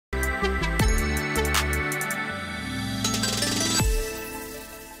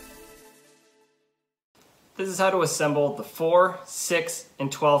This is how to assemble the 4, 6,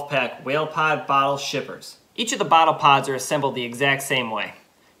 and 12 pack whale pod bottle shippers. Each of the bottle pods are assembled the exact same way.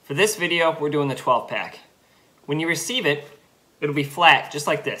 For this video, we're doing the 12 pack. When you receive it, it'll be flat, just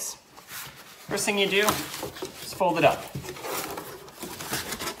like this. First thing you do is fold it up.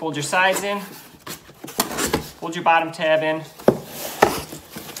 Fold your sides in, fold your bottom tab in,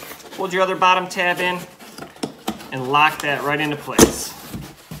 fold your other bottom tab in, and lock that right into place.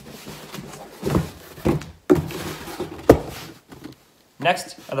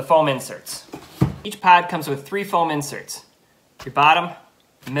 Next are the foam inserts. Each pod comes with 3 foam inserts: your bottom,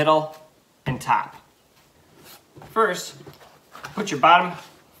 middle, and top. First, put your bottom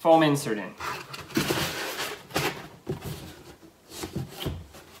foam insert in.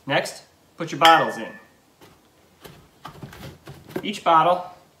 Next, put your bottles in. Each bottle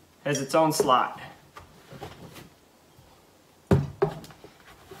has its own slot.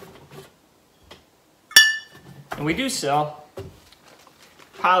 And we do sell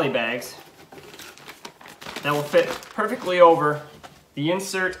poly bags that will fit perfectly over the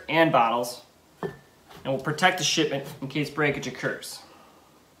insert and bottles and will protect the shipment in case breakage occurs.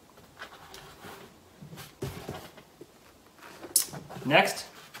 Next,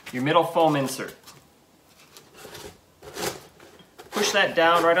 your middle foam insert. Push that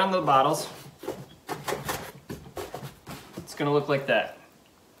down right onto the bottles. It's going to look like that.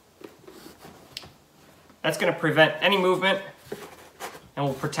 That's going to prevent any movement and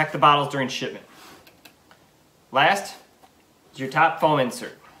will protect the bottles during shipment. Last is your top foam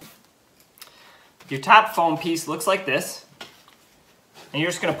insert. Your top foam piece looks like this, and you're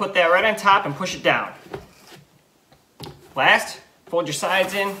just going to put that right on top and push it down. Last, fold your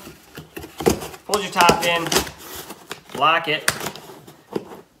sides in, fold your top in, lock it,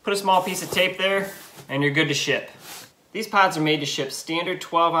 put a small piece of tape there, and you're good to ship. These pods are made to ship standard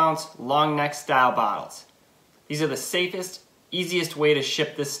 12-ounce long neck style bottles. These are the safest, easiest way to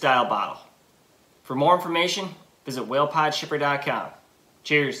ship this style bottle. For more information, visit whalepodshipper.com.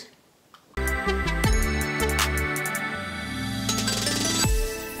 Cheers.